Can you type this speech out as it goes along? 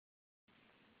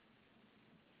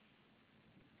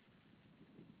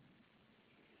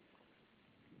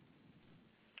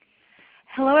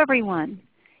Hello everyone.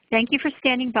 Thank you for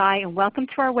standing by and welcome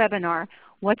to our webinar,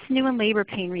 What's New in Labor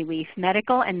Pain Relief,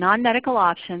 Medical and Non-Medical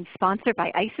Options, sponsored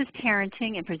by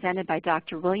IsisParenting and presented by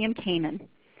Dr. William Camann.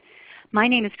 My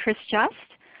name is Chris Just.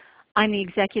 I'm the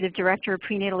Executive Director of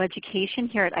Prenatal Education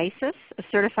here at ISIS, a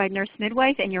certified nurse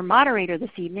midwife, and your moderator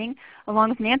this evening, along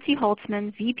with Nancy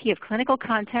Holtzman, VP of Clinical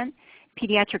Content,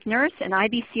 Pediatric Nurse, and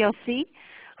IBCLC,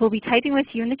 who will be typing with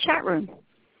you in the chat room.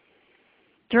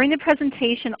 During the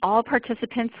presentation, all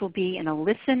participants will be in a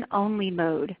listen-only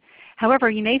mode. However,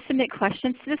 you may submit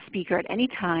questions to the speaker at any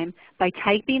time by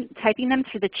typing them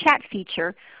through the chat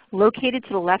feature located to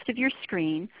the left of your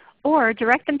screen, or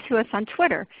direct them to us on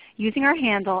Twitter using our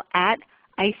handle at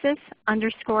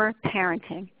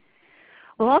ISIS_parenting.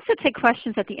 We'll also take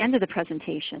questions at the end of the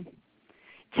presentation.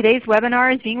 Today's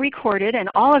webinar is being recorded, and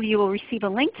all of you will receive a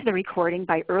link to the recording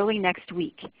by early next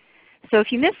week. So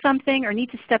if you missed something or need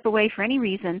to step away for any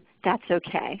reason, that's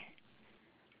okay.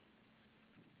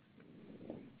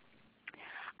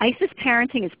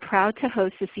 IsisParenting is proud to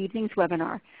host this evening's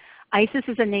webinar. ISIS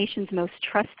is the nation's most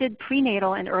trusted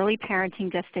prenatal and early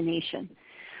parenting destination.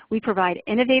 We provide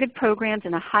innovative programs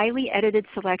and a highly edited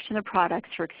selection of products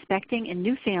for expecting and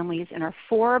new families in our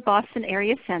 4 Boston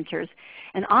area centers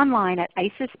and online at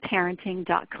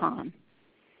IsisParenting.com.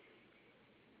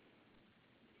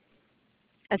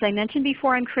 As I mentioned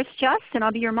before, I'm Chris Just, and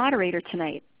I'll be your moderator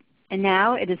tonight. And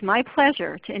now it is my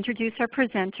pleasure to introduce our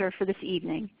presenter for this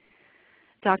evening.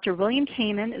 Dr. William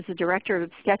Camann is the Director of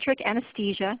Obstetric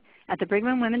Anesthesia at the Brigham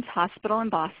and Women's Hospital in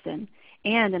Boston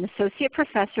and an Associate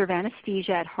Professor of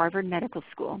Anesthesia at Harvard Medical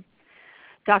School.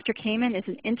 Dr. Camann is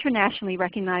an internationally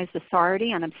recognized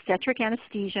authority on obstetric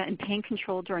anesthesia and pain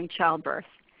control during childbirth.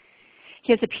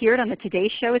 He has appeared on the Today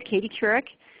Show with Katie Couric,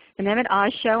 the Mehmet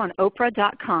Oz Show on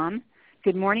Oprah.com,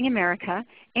 Good Morning America,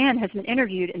 and has been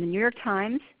interviewed in the New York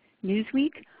Times,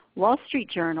 Newsweek, Wall Street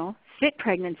Journal, Fit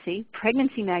Pregnancy,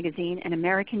 Pregnancy Magazine, and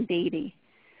American Baby.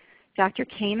 Dr.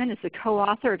 Camann is the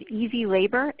co-author of Easy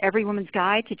Labor, Every Woman's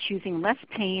Guide to Choosing Less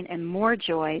Pain and More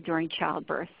Joy During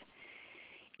Childbirth.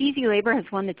 Easy Labor has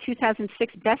won the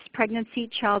 2006 Best Pregnancy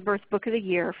Childbirth Book of the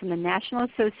Year from the National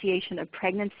Association of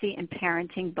Pregnancy and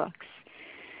Parenting Books.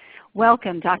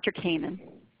 Welcome, Dr. Camann.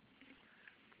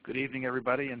 Good evening,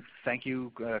 everybody, and thank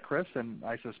you, Chris and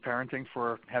IsisParenting,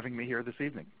 for having me here this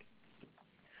evening.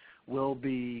 We'll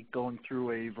be going through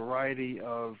a variety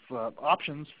of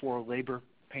options for labor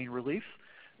pain relief.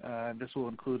 This will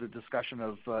include a discussion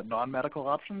of non-medical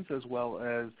options as well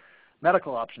as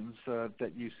medical options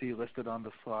that you see listed on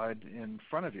the slide in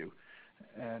front of you.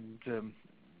 And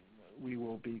we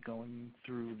will be going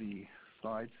through the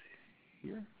slides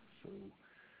here.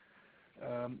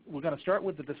 We're going to start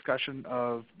with the discussion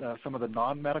of some of the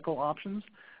non-medical options,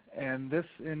 and this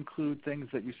includes things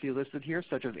that you see listed here,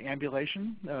 such as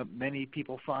ambulation. Many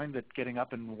people find that getting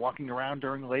up and walking around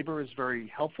during labor is very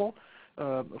helpful.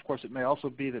 Of course, it may also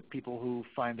be that people who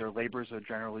find their labors are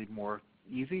generally more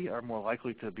easy are more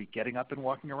likely to be getting up and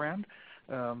walking around.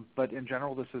 But in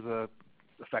general, this is an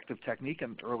effective technique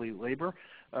in early labor.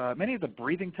 Many of the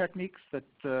breathing techniques that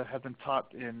have been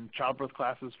taught in childbirth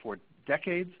classes for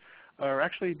decades are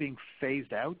actually being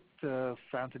phased out,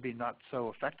 found to be not so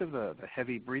effective. The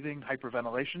heavy breathing,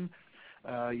 hyperventilation,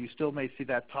 you still may see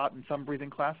that taught in some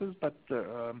breathing classes, but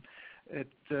it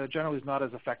generally is not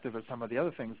as effective as some of the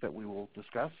other things that we will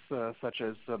discuss, such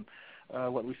as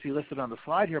what we see listed on the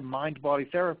slide here, mind-body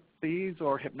therapies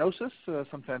or hypnosis,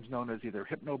 sometimes known as either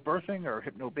hypnobirthing or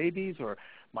hypnobabies or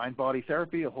mind-body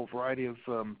therapy. A whole variety of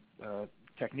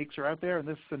techniques are out there, and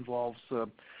this involves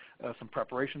some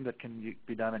preparation that can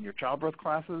be done in your childbirth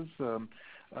classes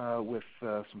with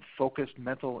some focused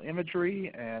mental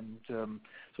imagery and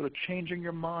sort of changing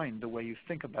your mind, the way you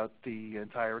think about the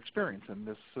entire experience. And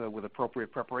this, with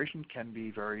appropriate preparation, can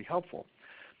be very helpful.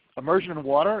 Immersion in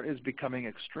water is becoming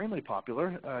extremely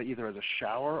popular, either as a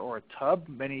shower or a tub.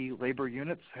 Many labor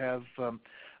units have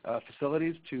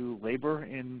facilities to labor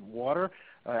in water.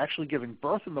 Actually giving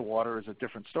birth in the water is a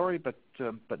different story, but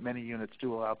many units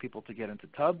do allow people to get into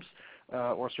tubs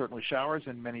or certainly showers,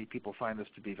 and many people find this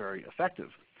to be very effective.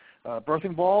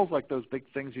 Birthing balls, like those big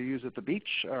things you use at the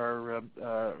beach, are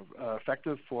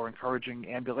effective for encouraging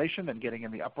ambulation and getting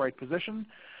in the upright position.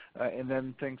 And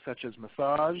then things such as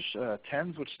massage,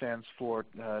 TENS, which stands for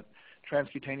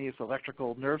transcutaneous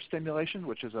electrical nerve stimulation,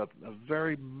 which is a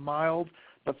very mild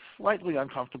but slightly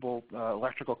uncomfortable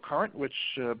electrical current,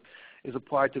 which is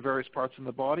applied to various parts in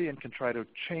the body and can try to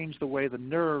change the way the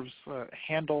nerves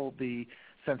handle the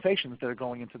sensations that are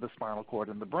going into the spinal cord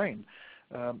and the brain.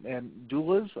 And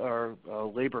doulas are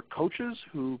labor coaches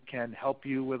who can help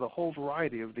you with a whole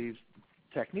variety of these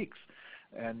techniques.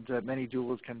 And many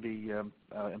doulas can be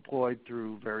employed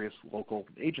through various local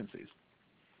agencies.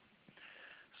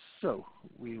 So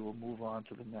we will move on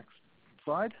to the next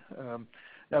slide.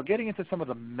 Now getting into some of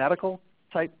the medical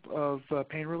type of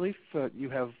pain relief, you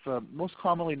have most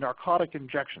commonly narcotic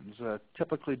injections,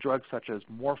 typically drugs such as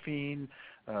morphine,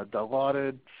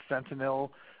 Dilaudid, fentanyl.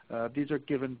 These are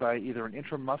given by either an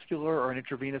intramuscular or an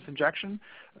intravenous injection.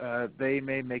 They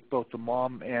may make both the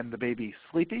mom and the baby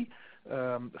sleepy,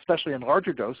 especially in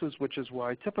larger doses, which is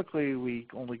why typically we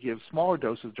only give smaller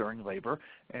doses during labor.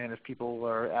 And if people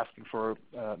are asking for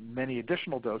many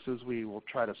additional doses, we will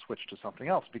try to switch to something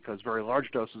else, because very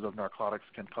large doses of narcotics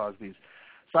can cause these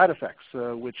side effects,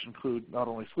 which include not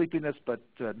only sleepiness but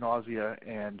nausea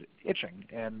and itching.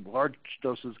 And large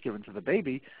doses given to the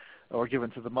baby or given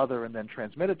to the mother and then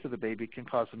transmitted to the baby can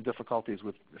cause some difficulties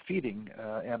with feeding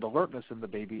and alertness in the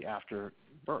baby after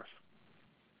birth.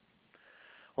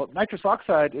 Well, nitrous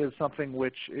oxide is something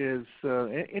which is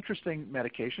an interesting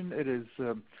medication.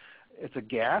 It's a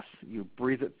gas. You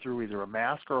breathe it through either a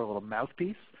mask or a little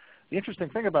mouthpiece. The interesting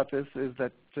thing about this is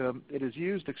that it is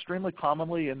used extremely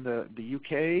commonly in the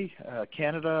UK,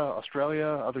 Canada, Australia,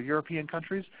 other European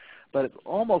countries, but it's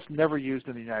almost never used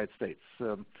in the United States.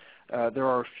 There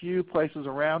are a few places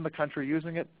around the country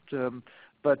using it,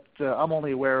 but I'm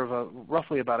only aware of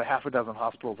roughly about a half a dozen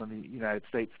hospitals in the United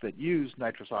States that use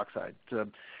nitrous oxide.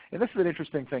 And this is an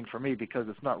interesting thing for me, because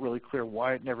it's not really clear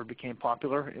why it never became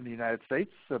popular in the United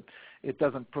States. It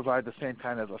doesn't provide the same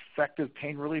kind of effective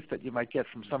pain relief that you might get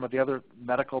from some of the other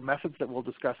medical methods that we'll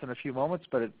discuss in a few moments,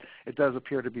 but it does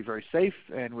appear to be very safe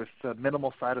and with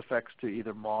minimal side effects to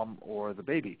either mom or the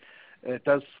baby. It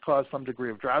does cause some degree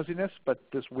of drowsiness, but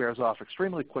this wears off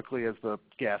extremely quickly as the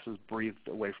gas is breathed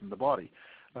away from the body.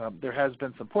 There has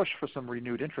been some push for some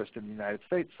renewed interest in the United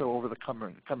States, so over the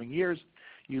coming years,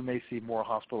 you may see more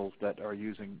hospitals that are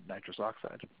using nitrous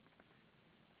oxide.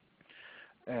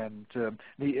 And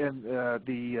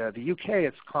the UK,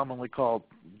 it's commonly called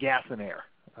gas and air,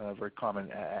 a very common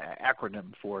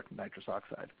acronym for nitrous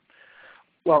oxide.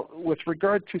 Well, with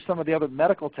regard to some of the other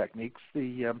medical techniques,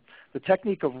 the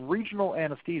technique of regional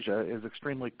anesthesia is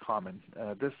extremely common.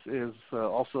 This is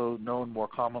also known more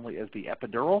commonly as the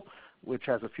epidural, which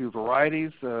has a few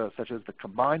varieties, such as the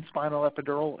combined spinal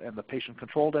epidural and the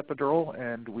patient-controlled epidural,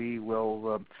 and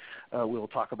we'll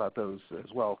talk about those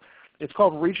as well. It's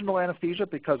called regional anesthesia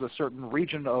because a certain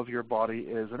region of your body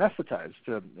is anesthetized.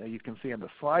 You can see in the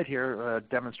slide here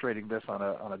demonstrating this on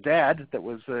a dad that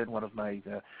was in one of my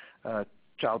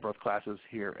childbirth classes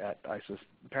here at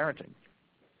IsisParenting.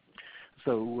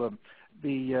 So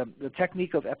the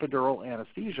technique of epidural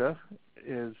anesthesia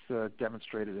is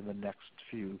demonstrated in the next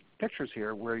few pictures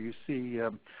here, where you see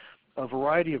a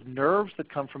variety of nerves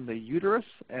that come from the uterus,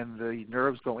 and the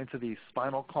nerves go into the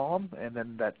spinal column, and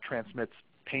then that transmits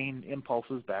pain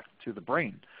impulses back to the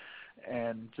brain.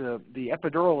 And the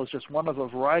epidural is just one of a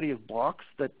variety of blocks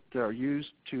that are used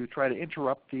to try to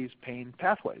interrupt these pain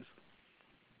pathways.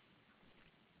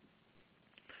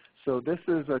 So this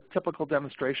is a typical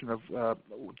demonstration of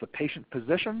the patient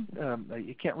position.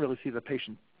 You can't really see the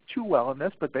patient too well in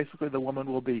this, but basically the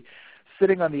woman will be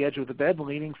sitting on the edge of the bed,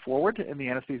 leaning forward, and the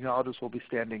anesthesiologist will be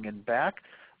standing in back.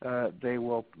 They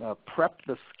will prep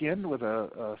the skin with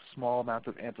a small amount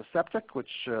of antiseptic,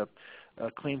 which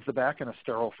cleans the back in a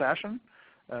sterile fashion.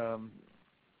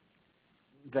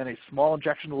 Then a small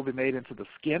injection will be made into the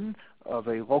skin of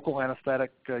a local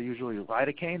anesthetic, usually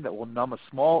lidocaine, that will numb a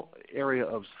small area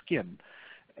of skin.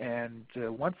 And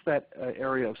once that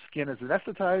area of skin is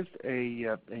anesthetized,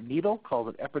 a needle called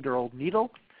an epidural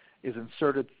needle is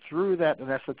inserted through that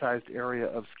anesthetized area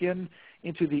of skin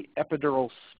into the epidural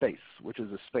space, which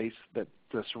is a space that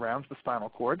surrounds the spinal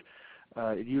cord.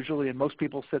 It usually, in most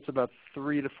people, sits about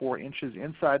 3 to 4 inches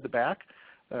inside the back,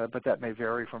 but that may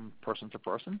vary from person to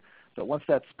person. But once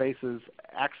that space is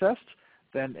accessed,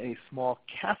 then a small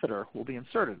catheter will be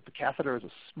inserted. The catheter is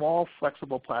a small,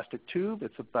 flexible plastic tube.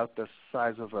 It's about the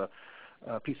size of a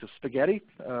piece of spaghetti,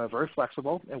 very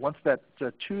flexible. And once that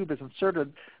tube is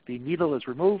inserted, the needle is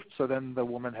removed, so then the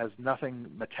woman has nothing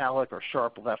metallic or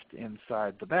sharp left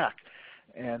inside the back.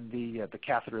 And the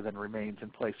catheter then remains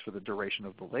in place for the duration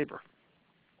of the labor.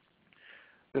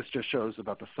 This just shows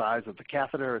about the size of the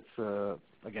catheter. It's,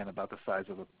 again, about the size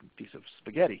of a piece of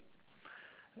spaghetti.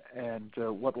 And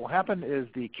what will happen is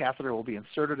the catheter will be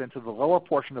inserted into the lower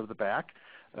portion of the back,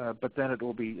 but then it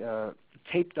will be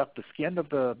taped up the skin of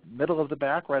the middle of the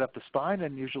back, right up the spine,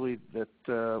 and usually that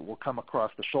will come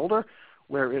across the shoulder,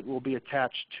 where it will be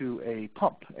attached to a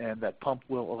pump, and that pump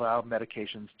will allow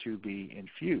medications to be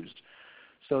infused.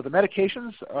 So the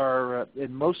medications are,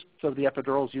 in most of the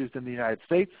epidurals used in the United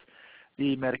States,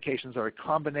 The medications are a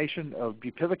combination of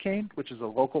bupivacaine, which is a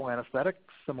local anesthetic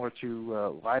similar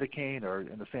to lidocaine or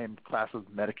in the same class of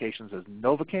medications as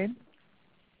Novocaine,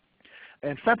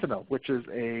 and fentanyl, which is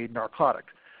a narcotic.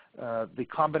 The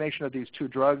combination of these two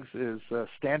drugs is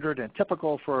standard and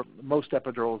typical for most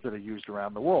epidurals that are used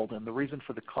around the world. And the reason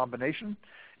for the combination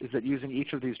is that using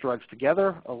each of these drugs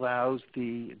together allows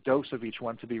the dose of each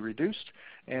one to be reduced,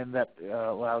 and that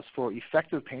allows for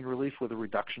effective pain relief with a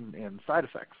reduction in side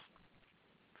effects.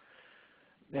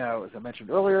 Now, as I mentioned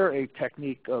earlier, a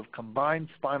technique of combined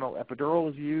spinal epidural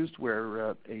is used where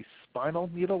a spinal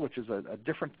needle, which is a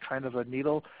different kind of a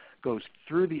needle, goes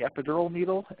through the epidural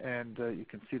needle, and you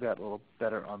can see that a little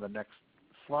better on the next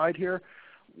slide here,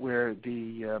 where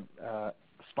the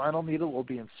spinal needle will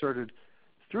be inserted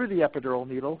through the epidural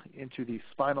needle into the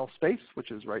spinal space,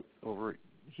 which is right over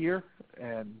here,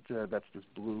 and that's this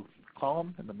blue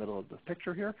column in the middle of the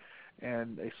picture here.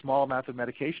 And a small amount of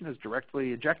medication is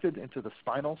directly injected into the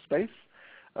spinal space,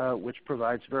 which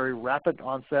provides very rapid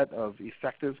onset of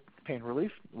effective pain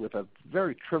relief with a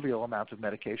very trivial amount of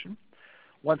medication.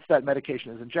 Once that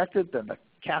medication is injected, then the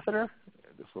catheter,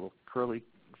 this little curly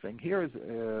thing here, is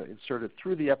inserted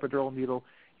through the epidural needle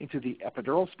into the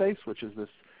epidural space, which is this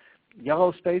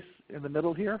yellow space in the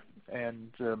middle here. And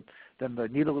then the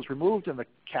needle is removed, and the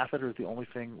catheter is the only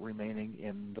thing remaining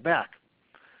in the back.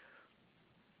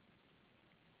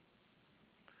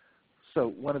 So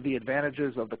one of the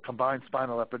advantages of the combined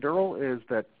spinal epidural is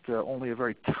that only a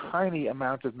very tiny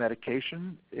amount of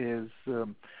medication is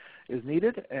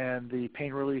needed, and the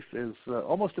pain relief is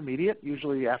almost immediate.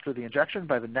 Usually after the injection,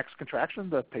 by the next contraction,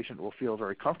 the patient will feel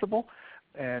very comfortable,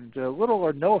 and little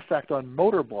or no effect on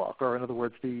motor block, or in other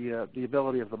words, the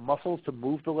ability of the muscles to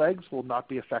move the legs will not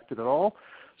be affected at all.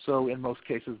 So in most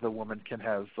cases, the woman can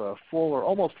have full or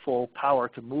almost full power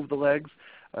to move the legs,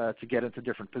 to get into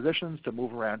different positions, to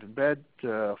move around in bed.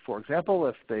 For example,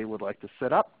 if they would like to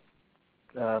sit up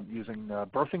using a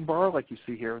birthing bar like you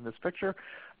see here in this picture,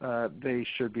 they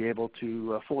should be able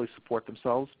to fully support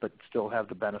themselves but still have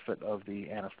the benefit of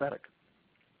the anesthetic.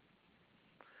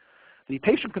 The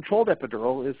patient-controlled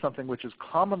epidural is something which is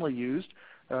commonly used.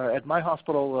 At my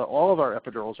hospital, all of our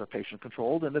epidurals are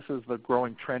patient-controlled, and this is the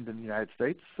growing trend in the United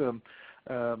States.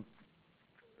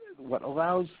 What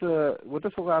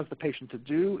this allows the patient to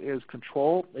do is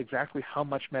control exactly how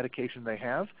much medication they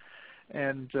have.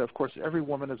 And of course, every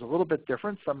woman is a little bit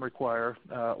different. Some require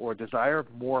or desire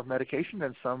more medication,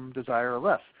 and some desire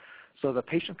less. So the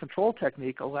patient control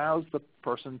technique allows the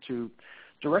person to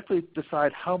directly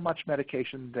decide how much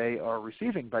medication they are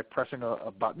receiving by pressing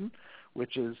a button,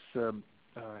 which is, I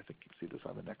think you can see this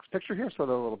on the next picture here. So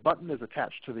the little button is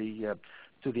attached to the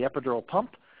epidural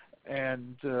pump,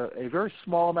 and a very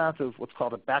small amount of what's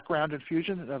called a background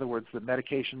infusion. In other words, the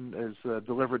medication is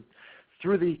delivered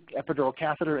through the epidural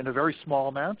catheter in a very small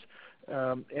amount.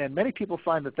 And many people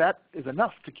find that that is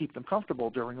enough to keep them comfortable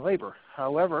during labor.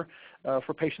 However,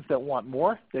 for patients that want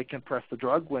more, they can press the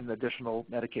drug when additional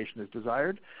medication is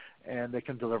desired, and they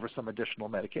can deliver some additional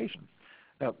medication.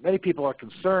 Now, many people are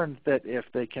concerned that if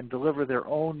they can deliver their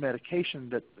own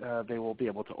medication that they will be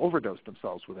able to overdose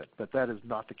themselves with it. But that is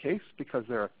not the case, because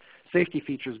there are safety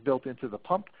features built into the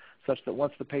pump such that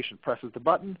once the patient presses the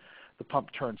button, the pump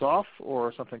turns off,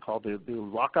 or something called the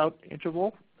lockout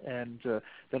interval, and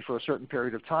then for a certain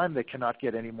period of time they cannot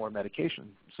get any more medication.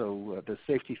 So the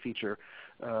safety feature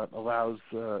allows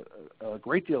a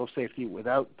great deal of safety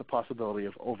without the possibility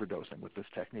of overdosing with this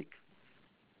technique.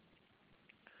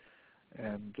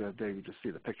 And there you just see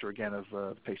the picture again of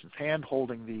the patient's hand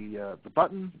holding the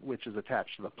button, which is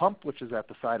attached to the pump, which is at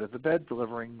the side of the bed,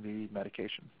 delivering the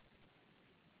medication.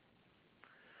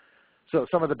 So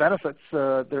some of the benefits,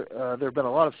 there have been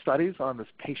a lot of studies on this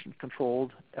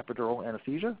patient-controlled epidural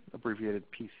anesthesia, abbreviated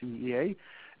PCEA,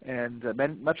 and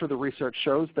much of the research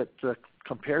shows that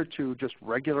compared to just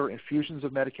regular infusions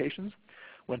of medications,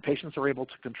 when patients are able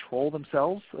to control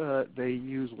themselves, they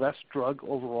use less drug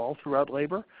overall throughout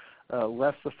labor,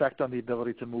 less effect on the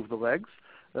ability to move the legs.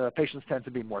 Patients tend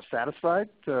to be more satisfied,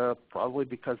 probably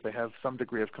because they have some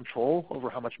degree of control over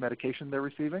how much medication they're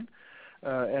receiving.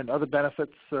 And other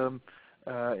benefits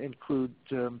include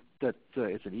that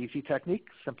it's an easy technique,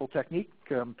 simple technique.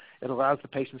 It allows the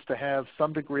patients to have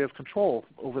some degree of control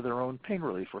over their own pain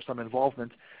relief or some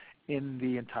involvement in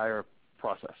the entire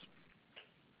process.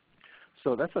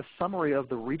 So that's a summary of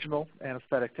the regional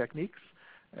anesthetic techniques.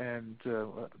 And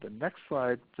the next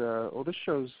slide, this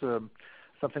shows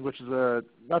something which is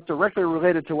not directly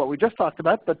related to what we just talked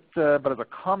about, but as a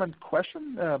common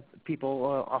question.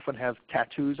 People often have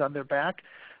tattoos on their back.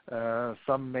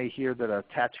 Some may hear that a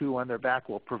tattoo on their back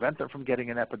will prevent them from getting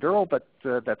an epidural, but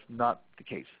that's not the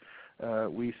case.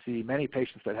 We see many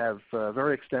patients that have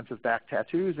very extensive back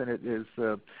tattoos, and it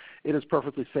is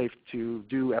perfectly safe to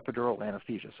do epidural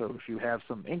anesthesia. So if you have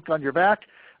some ink on your back,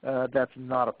 that's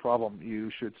not a problem. You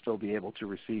should still be able to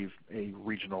receive a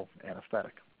regional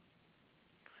anesthetic.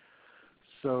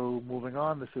 So moving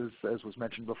on, this is, as was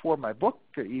mentioned before, my book,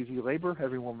 Easy Labor,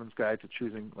 Every Woman's Guide to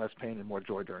Choosing Less Pain and More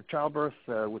Joy During Childbirth,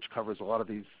 which covers a lot of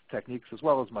these techniques as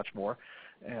well as much more.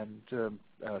 And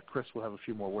Chris will have a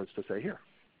few more words to say here.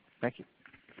 Thank you.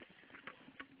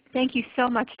 Thank you so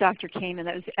much, Dr. Camann.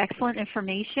 That was excellent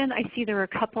information. I see there were a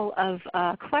couple of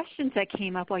questions that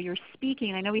came up while you were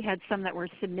speaking. I know we had some that were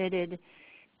submitted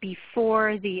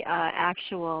before the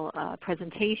actual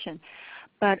presentation.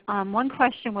 But one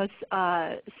question was,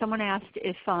 someone asked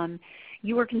if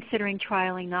you were considering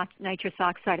trialing nitrous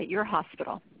oxide at your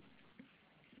hospital.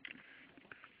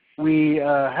 We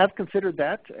have considered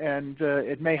that, and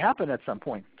it may happen at some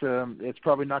point. It's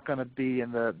probably not going to be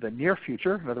in the near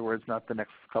future, in other words, not the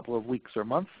next couple of weeks or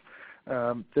months.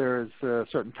 There's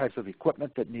certain types of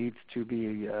equipment that needs to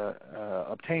be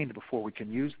obtained before we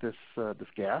can use this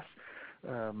gas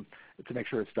to make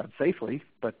sure it's done safely.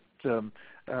 But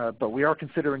we are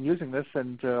considering using this,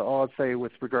 and all I'd say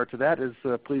with regard to that is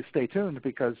please stay tuned,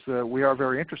 because we are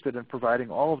very interested in providing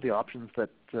all of the options that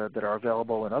are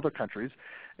available in other countries,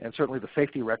 and certainly the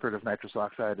safety record of nitrous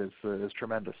oxide is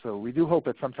tremendous. So we do hope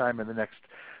at some time in the next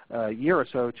year or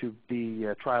so to be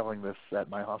trialing this at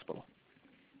my hospital.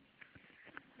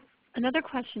 Another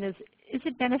question is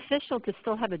it beneficial to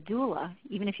still have a doula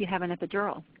even if you have an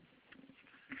epidural?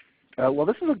 Well,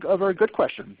 this is a very good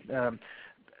question.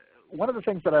 One of the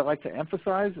things that I like to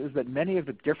emphasize is that many of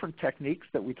the different techniques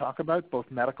that we talk about, both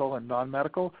medical and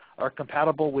non-medical, are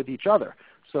compatible with each other.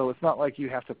 So it's not like you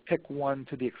have to pick one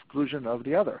to the exclusion of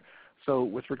the other. So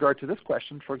with regard to this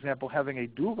question, for example, having a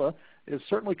doula is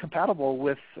certainly compatible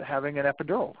with having an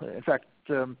epidural. In fact,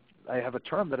 I have a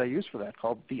term that I use for that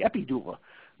called the epidoula,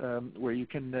 where you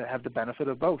can have the benefit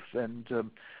of both. And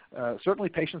certainly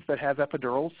patients that have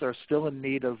epidurals are still in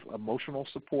need of emotional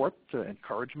support,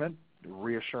 encouragement,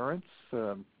 reassurance,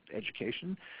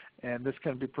 education, and this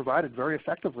can be provided very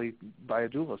effectively by a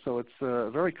doula. So it's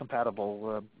a very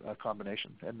compatible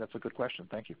combination, and that's a good question.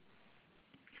 Thank you.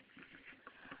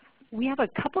 We have a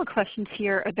couple of questions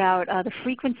here about the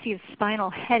frequency of spinal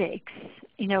headaches.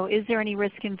 You know, is there any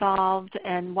risk involved,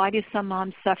 and why do some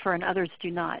moms suffer and others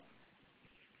do not?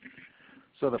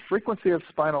 So the frequency of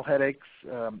spinal headaches,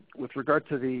 with regard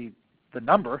to the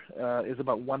number, is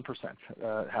about 1%.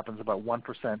 It happens about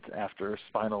 1% after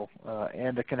spinal,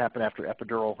 and it can happen after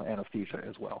epidural anesthesia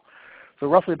as well. So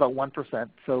roughly about 1%.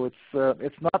 So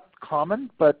it's not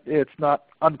common, but it's not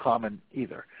uncommon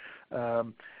either.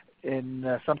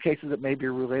 In some cases, it may be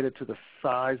related to the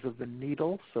size of the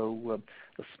needle. So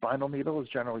the spinal needle is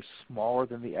generally smaller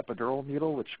than the epidural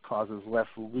needle, which causes less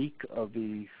leak of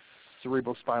the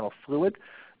cerebrospinal fluid,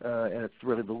 and it's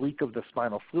really the leak of the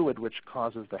spinal fluid which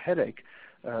causes the headache.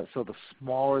 So the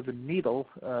smaller the needle,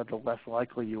 the less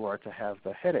likely you are to have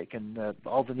the headache. And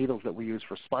all the needles that we use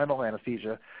for spinal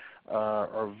anesthesia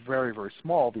are very, very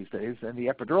small these days. And the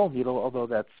epidural needle, although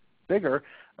that's bigger,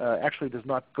 actually does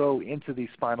not go into the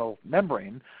spinal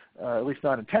membrane, at least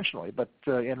not intentionally. But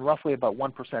in roughly about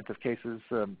 1% of cases,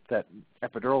 that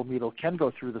epidural needle can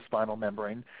go through the spinal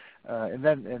membrane. And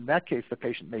then in that case, the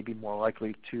patient may be more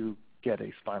likely to get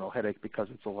a spinal headache because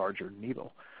it's a larger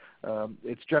needle.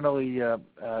 It's generally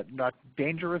not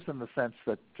dangerous in the sense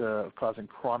that causing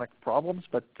chronic problems,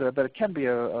 but it can be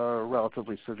a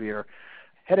relatively severe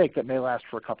headache that may last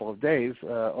for a couple of days,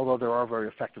 although there are very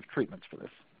effective treatments for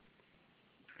this.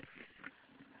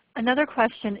 Another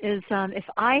question is, if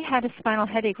I had a spinal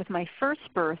headache with my first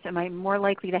birth, am I more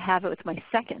likely to have it with my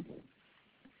second?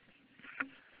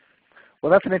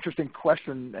 Well, that's an interesting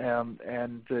question,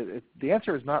 and the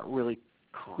answer is not really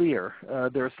clear.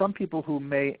 There are some people who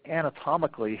may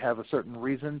anatomically have a certain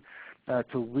reason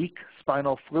to leak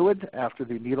spinal fluid after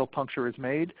the needle puncture is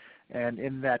made, and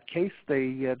in that case,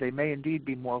 they may indeed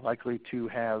be more likely to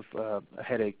have a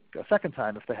headache a second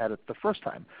time if they had it the first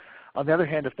time. On the other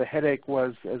hand, if the headache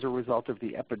was as a result of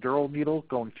the epidural needle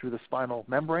going through the spinal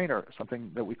membrane, or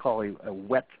something that we call a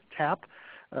wet tap,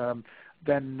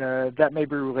 then that may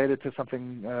be related to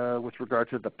something with regard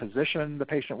to the position the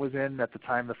patient was in at the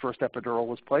time the first epidural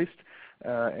was placed,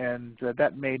 and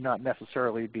that may not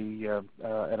necessarily be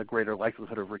at a greater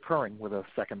likelihood of recurring with a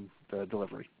second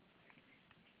delivery.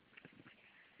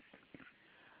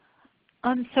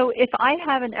 So if I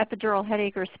have an epidural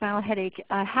headache or a spinal headache,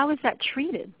 how is that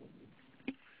treated?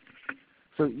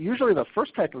 So usually the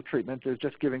first type of treatment is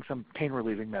just giving some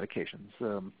pain-relieving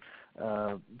medications,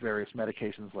 various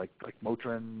medications like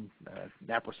Motrin,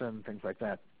 naproxen, things like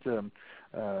that,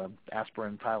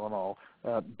 aspirin, Tylenol.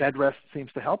 Bed rest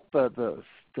seems to help. The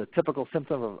typical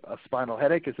symptom of a spinal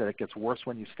headache is that it gets worse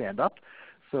when you stand up.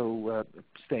 So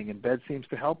staying in bed seems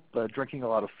to help. Drinking a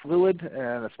lot of fluid,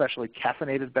 and especially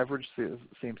caffeinated beverage,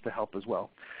 seems to help as well.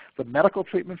 The medical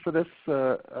treatment for this,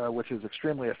 which is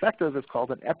extremely effective, is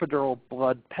called an epidural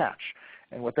blood patch.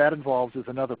 And what that involves is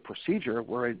another procedure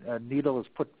where a needle is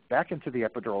put back into the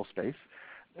epidural space.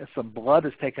 Some blood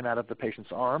is taken out of the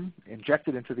patient's arm,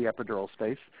 injected into the epidural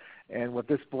space, and what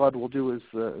this blood will do is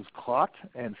clot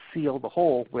and seal the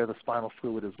hole where the spinal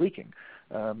fluid is leaking.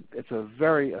 It's a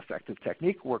very effective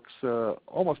technique, works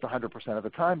almost 100% of the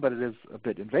time, but it is a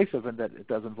bit invasive in that it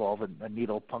does involve a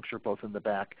needle puncture both in the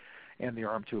back and the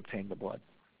arm to obtain the blood.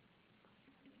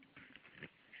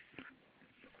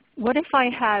 What if I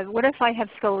have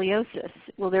scoliosis?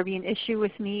 Will there be an issue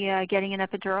with me getting an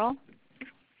epidural?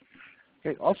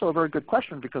 Okay, also a very good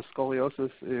question because scoliosis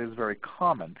is very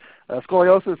common.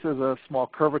 Scoliosis is a small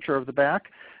curvature of the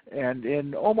back, and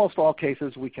in almost all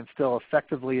cases we can still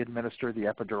effectively administer the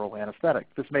epidural anesthetic.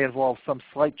 This may involve some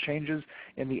slight changes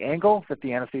in the angle that the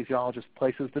anesthesiologist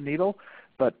places the needle,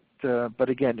 but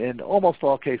again, in almost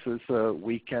all cases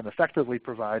we can effectively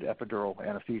provide epidural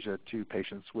anesthesia to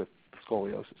patients with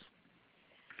scoliosis.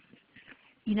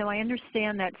 You know, I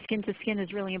understand that skin-to-skin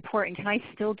is really important. Can I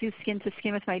still do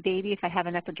skin-to-skin with my baby if I have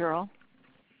an epidural?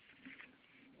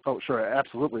 Oh, sure,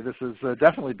 absolutely. This is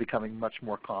definitely becoming much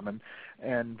more common,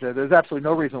 and there's absolutely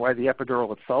no reason why the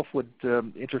epidural itself would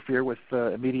interfere with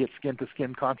immediate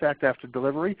skin-to-skin contact after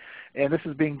delivery, and this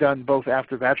is being done both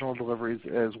after vaginal deliveries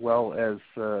as well as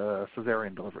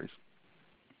cesarean deliveries.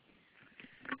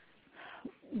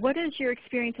 What is your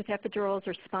experience with epidurals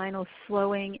or spinal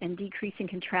slowing and decreasing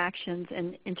contractions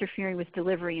and interfering with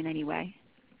delivery in any way?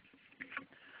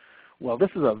 Well, this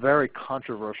is a very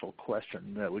controversial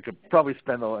question. We could probably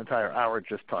spend the entire hour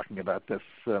just talking about this.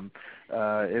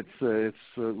 It's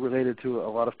related to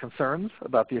a lot of concerns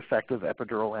about the effect of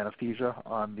epidural anesthesia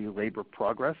on the labor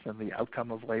progress and the outcome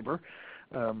of labor.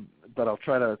 But I'll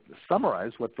try to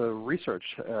summarize what the research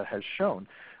has shown,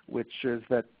 which is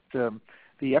that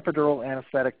the epidural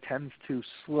anesthetic tends to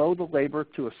slow the labor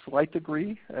to a slight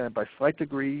degree. By slight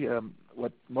degree,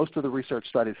 what most of the research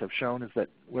studies have shown is that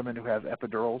women who have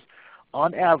epidurals,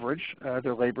 on average,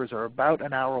 their labors are about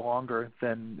an hour longer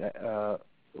than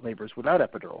labors without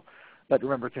epidural. But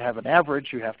remember, to have an average,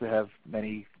 you have to have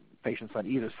many patients on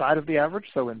either side of the average.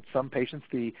 So in some patients,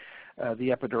 the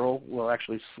epidural will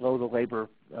actually slow the labor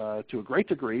to a great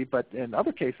degree, but in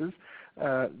other cases,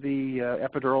 the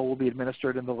epidural will be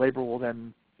administered and the labor will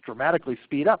then dramatically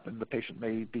speed up, and the patient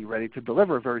may be ready to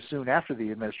deliver very soon after the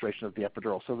administration of the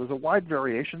epidural. So there's a wide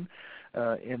variation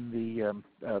in the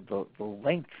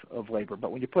length of labor,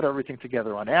 but when you put everything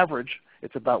together on average,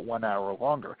 it's about 1 hour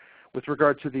longer. With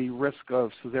regard to the risk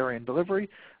of cesarean delivery,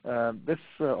 this,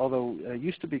 although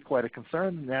used to be quite a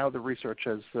concern, now the research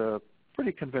has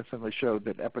pretty convincingly showed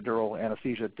that epidural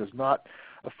anesthesia does not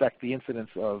affect the incidence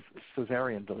of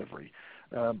cesarean delivery.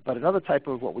 But another type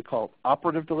of what we call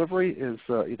operative delivery is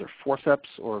either forceps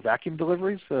or vacuum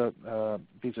deliveries.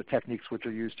 These are techniques which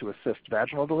are used to assist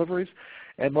vaginal deliveries.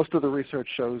 And most of the research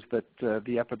shows that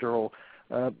the epidural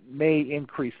may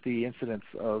increase the incidence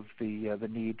of the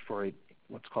need for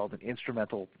what's called an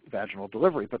instrumental vaginal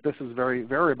delivery. But this is very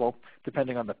variable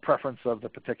depending on the preference of the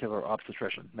particular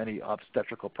obstetrician. Many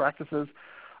obstetrical practices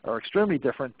are extremely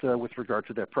different with regard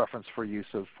to their preference for use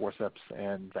of forceps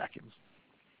and vacuums.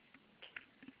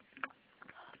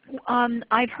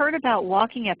 I've heard about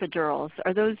walking epidurals.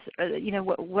 Are those,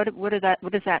 what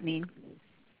does that mean?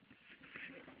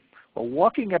 Well,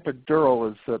 walking epidural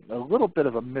is a little bit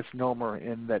of a misnomer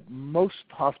in that most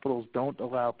hospitals don't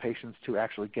allow patients to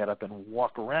actually get up and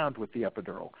walk around with the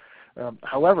epidural.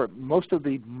 However, most of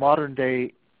the modern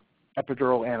day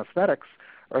epidural anesthetics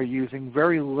are using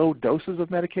very low doses of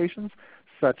medications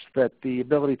such that the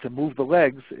ability to move the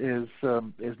legs is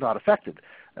not affected.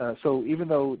 So even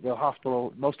though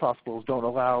most hospitals don't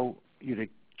allow you to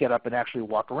get up and actually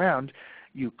walk around,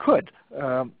 you could,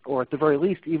 or at the very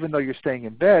least, even though you're staying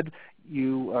in bed,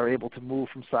 you are able to move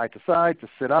from side to side, to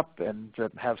sit up, and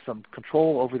have some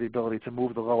control over the ability to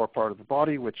move the lower part of the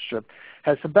body, which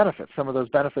has some benefits. Some of those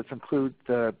benefits include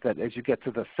that as you get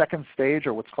to the second stage,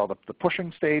 or what's called the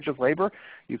pushing stage of labor,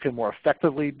 you can more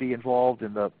effectively be involved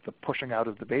in the pushing out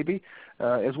of the baby,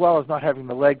 as well as not having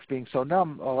the legs being so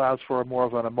numb allows for more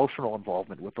of an emotional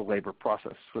involvement with the labor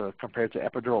process compared to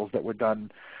epidurals that were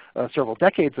done several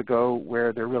decades ago,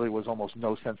 where there really was almost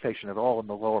no sensation at all in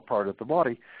the lower part of the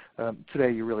body.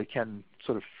 Today you really can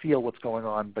sort of feel what's going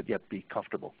on but yet be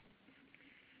comfortable.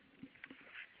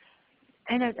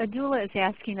 And a doula is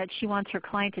asking that she wants her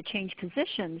client to change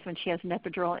positions when she has an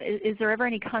epidural. Is there ever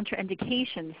any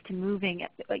contraindications to moving?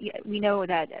 We know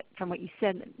that from what you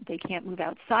said they can't move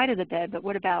outside of the bed, but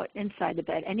what about inside the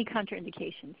bed? Any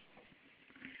contraindications?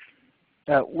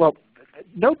 Well,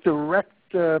 no direct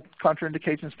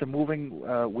contraindications to moving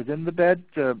within the bed,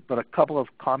 but a couple of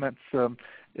comments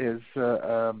is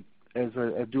as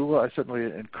a doula, I certainly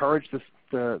encourage this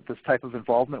type of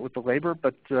involvement with the labor,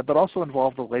 but also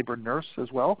involve the labor nurse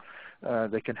as well.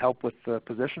 They can help with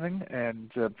positioning,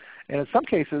 and in some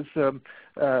cases,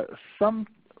 some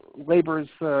labors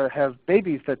have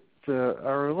babies that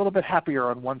are a little bit happier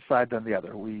on one side than the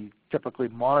other. We typically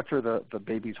monitor the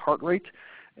baby's heart rate,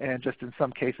 and just in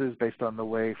some cases, based on the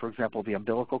way, for example, the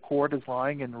umbilical cord is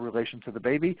lying in relation to the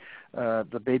baby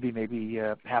may be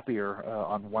happier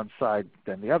on one side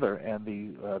than the other, and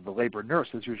the labor nurse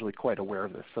is usually quite aware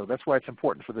of this. So that's why it's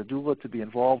important for the doula to be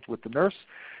involved with the nurse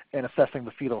in assessing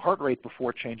the fetal heart rate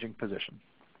before changing position.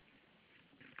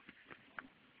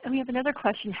 And we have another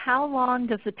question. How long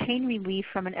does the pain relief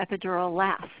from an epidural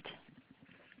last?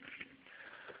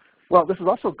 Well, this is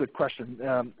also a good question.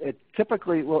 It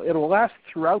will last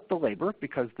throughout the labor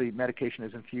because the medication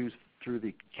is infused through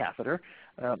the catheter.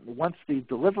 Once the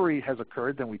delivery has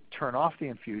occurred, then we turn off the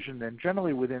infusion, and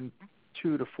generally within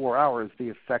 2 to 4 hours, the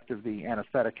effect of the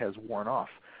anesthetic has worn off.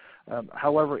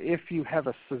 However, if you have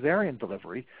a cesarean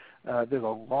delivery, there's a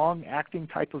long-acting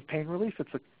type of pain relief.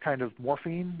 It's a kind of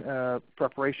morphine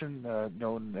preparation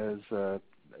known as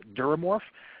Duramorph.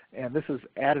 And this is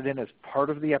added in as part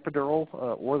of the epidural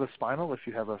or the spinal if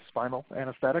you have a spinal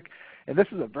anesthetic. And this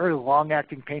is a very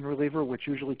long-acting pain reliever which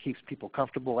usually keeps people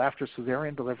comfortable after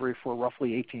cesarean delivery for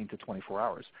roughly 18 to 24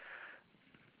 hours.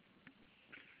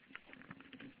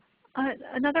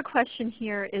 Another question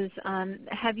here is,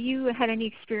 have you had any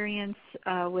experience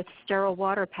with sterile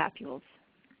water papules?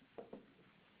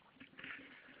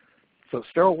 So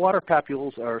sterile water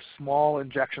papules are small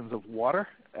injections of water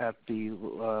at the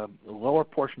lower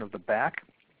portion of the back,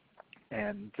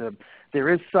 and there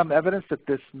is some evidence that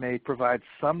this may provide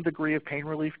some degree of pain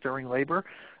relief during labor.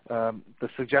 The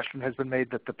suggestion has been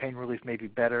made that the pain relief may be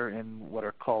better in what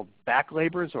are called back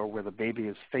labors, or where the baby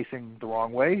is facing the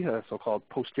wrong way, so-called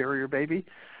posterior baby,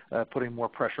 putting more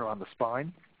pressure on the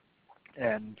spine.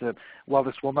 And while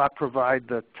this will not provide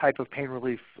the type of pain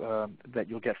relief that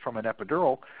you'll get from an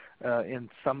epidural, in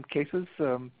some cases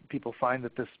people find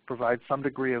that this provides some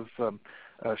degree of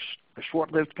a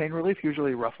short-lived pain relief,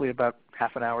 usually roughly about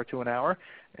half an hour to an hour.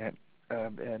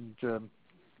 And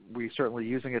we're certainly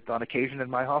using it on occasion in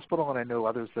my hospital, and I know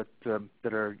others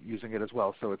that are using it as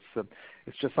well. So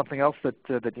it's just something else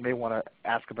that you may want to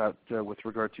ask about with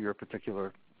regard to your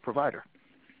particular provider.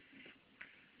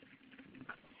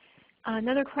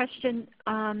 Another question,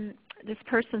 this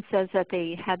person says that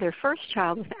they had their first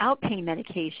child without pain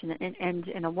medication and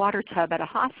in a water tub at a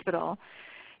hospital.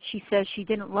 She says she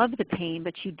didn't love the pain,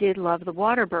 but she did love the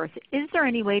water birth. Is there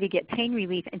any way to get pain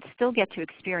relief and still get to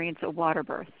experience a water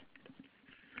birth?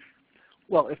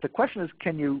 Well, if the question is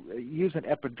can you use an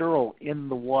epidural in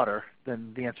the water,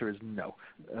 then the answer is no.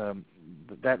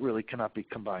 That really cannot be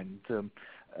combined.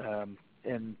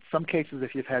 In some cases,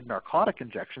 if you've had narcotic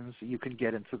injections, you can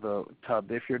get into the tub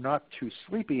if you're not too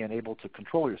sleepy and able to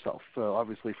control yourself.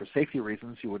 Obviously, for safety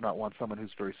reasons, you would not want someone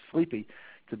who's very sleepy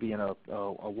to be in a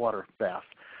water bath.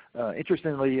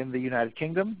 Interestingly, in the United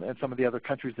Kingdom and some of the other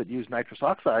countries that use nitrous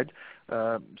oxide,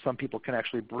 some people can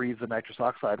actually breathe the nitrous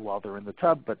oxide while they're in the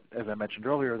tub, but as I mentioned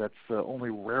earlier, that's only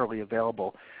rarely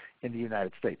available in the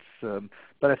United States.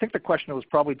 But I think the question was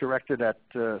probably directed at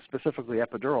specifically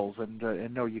epidurals,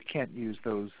 and no, you can't use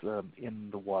those in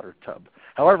the water tub.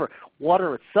 However,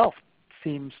 water itself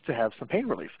seems to have some pain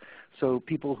relief. So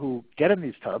people who get in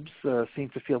these tubs seem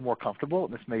to feel more comfortable,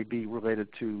 and this may be related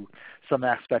to some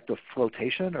aspect of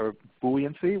flotation or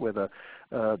buoyancy, where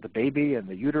the baby and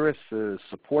the uterus is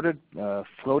supported,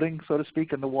 floating, so to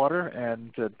speak, in the water,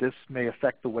 and this may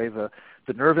affect the way the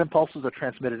nerve impulses are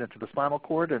transmitted into the spinal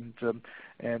cord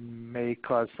and may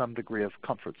cause some degree of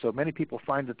comfort. So many people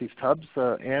find that these tubs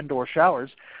and or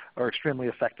showers are extremely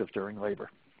effective during labor.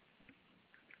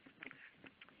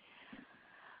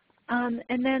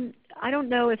 And then I don't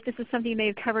know if this is something you may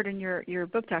have covered in your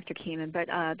book, Dr. Camann, but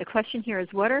the question here is,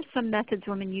 what are some methods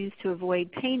women use to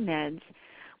avoid pain meds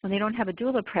when they don't have a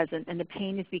doula present and the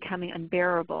pain is becoming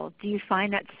unbearable? Do you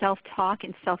find that self-talk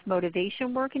and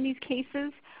self-motivation work in these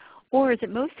cases? Or is it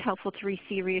most helpful to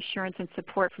receive reassurance and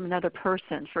support from another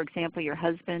person, for example, your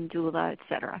husband, doula,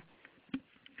 etc.?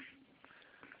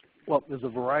 Well, there's a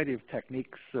variety of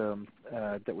techniques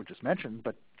that were just mentioned,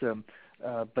 but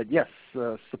yes,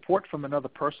 support from another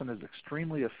person is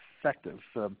extremely effective.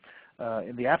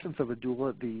 In the absence of a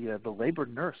doula, the labor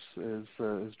nurse is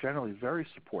generally very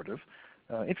supportive.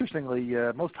 Interestingly,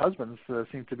 most husbands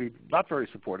seem to be not very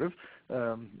supportive,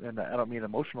 and I don't mean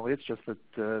emotionally. It's just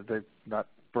that they're not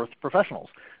birth professionals.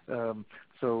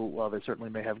 So while they certainly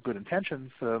may have good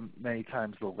intentions, many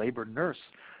times the labor nurse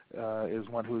is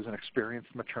one who is an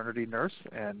experienced maternity nurse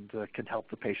and can help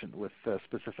the patient with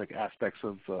specific aspects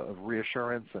of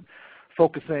reassurance and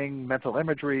focusing, mental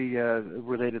imagery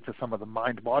related to some of the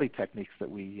mind-body techniques that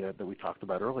we talked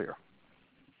about earlier.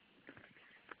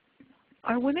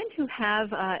 Are women who have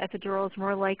epidurals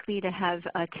more likely to have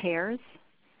tears?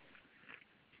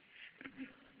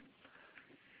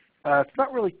 It's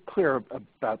not really clear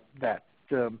about that.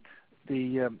 For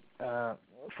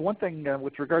one thing,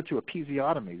 with regard to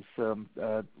episiotomies,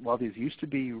 while these used to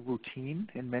be routine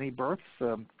in many births,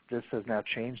 this has now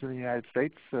changed in the United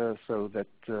States so that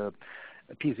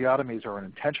episiotomies or an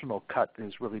intentional cut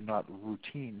is really not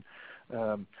routine.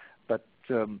 But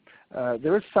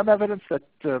there is some evidence that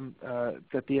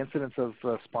the incidence of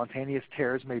spontaneous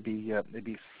tears may be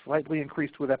slightly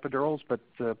increased with epidurals,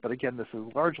 but again, this is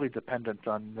largely dependent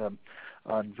on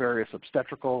various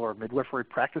obstetrical or midwifery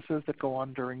practices that go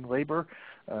on during labor,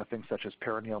 things such as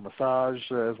perineal massage,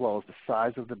 as well as the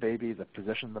size of the baby, the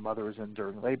position the mother is in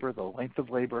during labor, the length of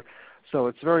labor. So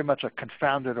it's very much a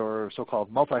confounded or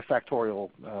so-called multifactorial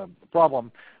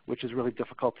problem, which is really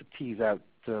difficult to tease out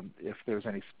if there's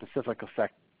any specific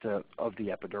effect of the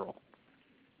epidural.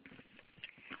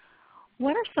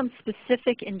 What are some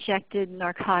specific injected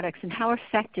narcotics and how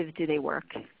effective do they work?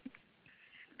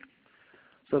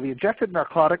 So the injected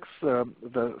narcotics,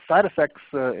 the side effects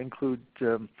include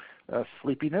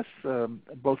sleepiness.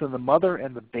 Both in the mother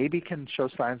and the baby can show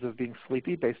signs of being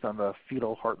sleepy based on the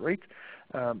fetal heart rate.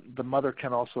 The mother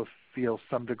can also feel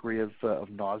some degree of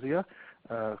nausea,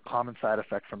 common side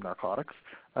effect from narcotics.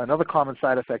 Another common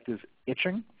side effect is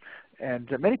itching.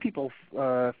 And many people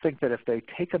think that if they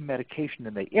take a medication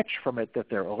and they itch from it, that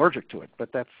they're allergic to it.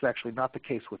 But that's actually not the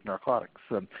case with narcotics.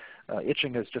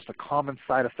 Itching is just a common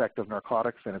side effect of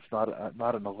narcotics, and it's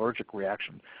not an allergic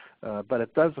reaction. But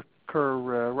it does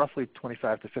occur roughly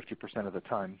 25 to 50% of the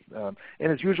time.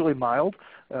 And it's usually mild,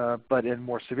 but in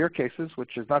more severe cases,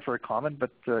 which is not very common, but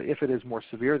if it is more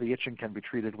severe, the itching can be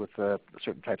treated with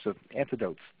certain types of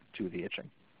antidotes to the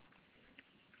itching.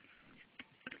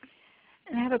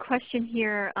 And I have a question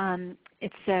here.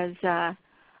 It says,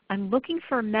 I'm looking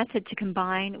for a method to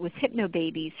combine with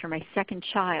hypnobabies for my second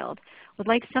child. Would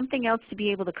like something else to be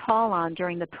able to call on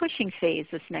during the pushing phase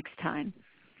this next time.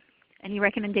 Any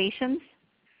recommendations?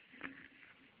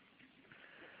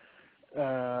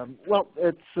 Well,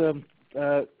 it's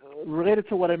related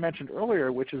to what I mentioned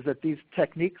earlier, which is that these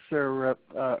techniques are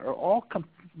all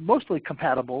mostly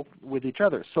compatible with each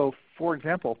other. So, for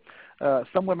example,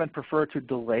 some women prefer to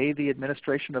delay the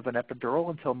administration of an epidural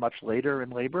until much later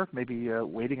in labor, maybe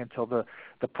waiting until the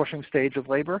pushing stage of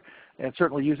labor, and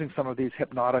certainly using some of these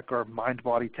hypnotic or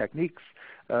mind-body techniques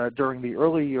during the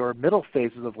early or middle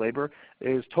phases of labor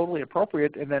is totally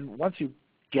appropriate. And then once you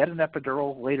get an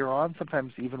epidural later on,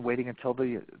 sometimes even waiting until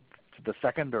the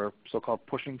second or so-called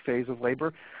pushing phase of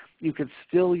labor, you can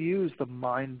still use the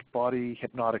mind-body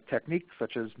hypnotic techniques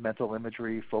such as mental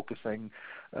imagery, focusing.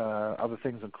 Other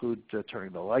things include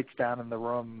turning the lights down in the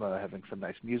room, having some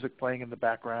nice music playing in the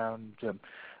background,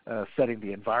 setting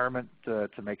the environment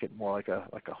to make it more like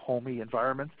a homey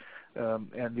environment.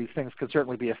 And these things can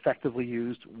certainly be effectively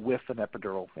used with an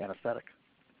epidural anesthetic.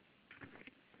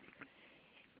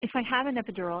 If I have an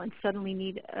epidural and suddenly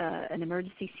need an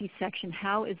emergency C-section,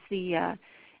 how is the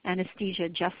anesthesia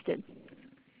adjusted?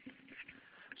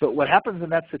 So what happens in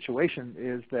that situation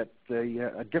is that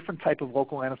a different type of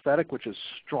local anesthetic, which is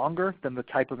stronger than the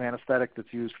type of anesthetic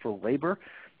that's used for labor,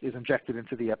 is injected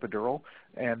into the epidural,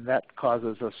 and that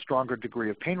causes a stronger degree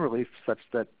of pain relief such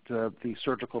that the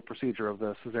surgical procedure of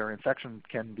the cesarean section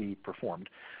can be performed.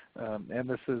 And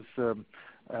this is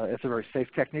it's a very safe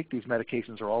technique. These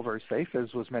medications are all very safe.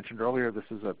 As was mentioned earlier, this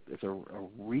is a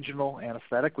regional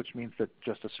anesthetic, which means that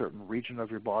just a certain region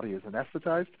of your body is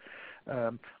anesthetized.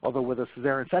 Although with a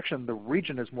cesarean section, the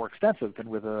region is more extensive than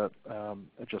with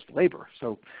just labor.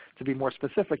 So to be more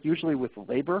specific, usually with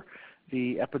labor,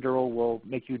 the epidural will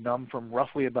make you numb from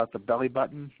roughly about the belly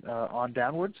button on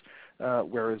downwards,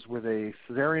 whereas with a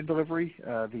cesarean delivery,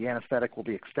 the anesthetic will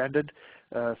be extended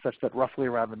such that roughly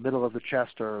around the middle of the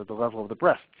chest or the level of the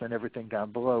breasts, and everything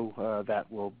down below that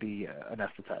will be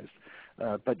anesthetized.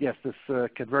 But yes, this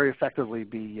can very effectively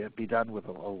be done with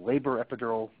a labor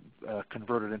epidural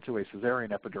converted into a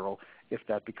cesarean epidural if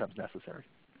that becomes necessary.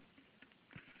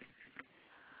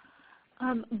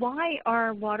 Why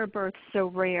are water births so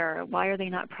rare? Why are they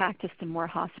not practiced in more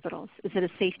hospitals? Is it a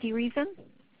safety reason?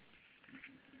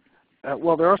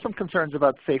 Well, there are some concerns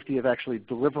about safety of actually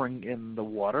delivering in the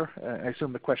water. I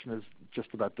assume the question is just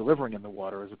about delivering in the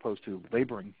water as opposed to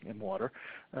laboring in water.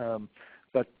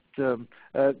 But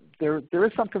there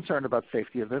is some concern about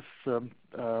safety of this,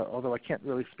 although I can't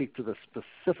really speak to the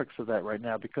specifics of that right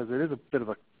now because it is a bit of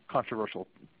a controversial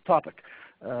topic.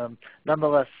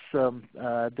 Nonetheless,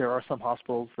 there are some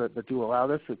hospitals that do allow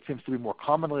this. It seems to be more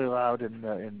commonly allowed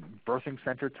in birthing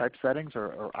center type settings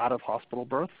or out of hospital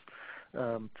births.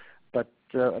 But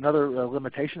another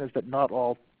limitation is that not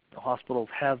all hospitals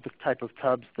have the type of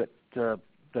tubs that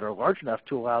are large enough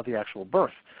to allow the actual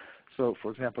birth. So,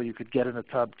 for example, you could get in a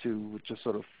tub to just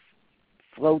sort of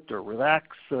float or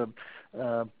relax,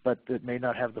 but it may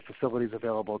not have the facilities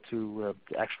available to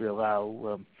actually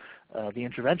allow the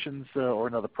interventions or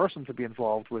another person to be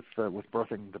involved with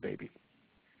birthing the baby.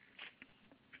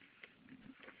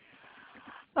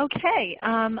 Okay,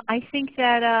 I think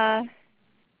that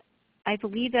I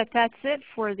believe that that's it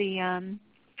for the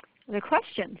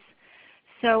questions.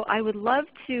 So I would love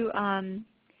to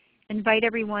invite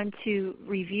everyone to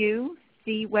review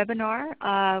the webinar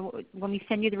when we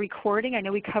send you the recording. I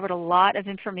know we covered a lot of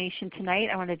information tonight.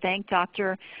 I want to thank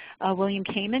Dr. William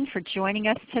Camann for joining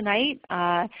us tonight,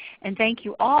 and thank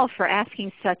you all for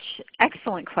asking such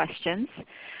excellent questions.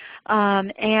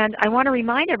 And I want to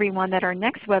remind everyone that our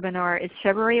next webinar is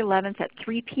February 11th at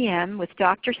 3 p.m. with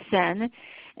Dr. Sen,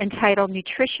 entitled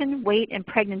Nutrition, Weight, and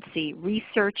Pregnancy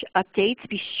Research Updates.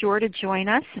 Be sure to join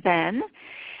us then.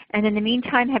 And in the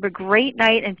meantime, have a great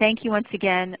night, and thank you once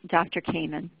again, Dr.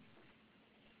 Camann.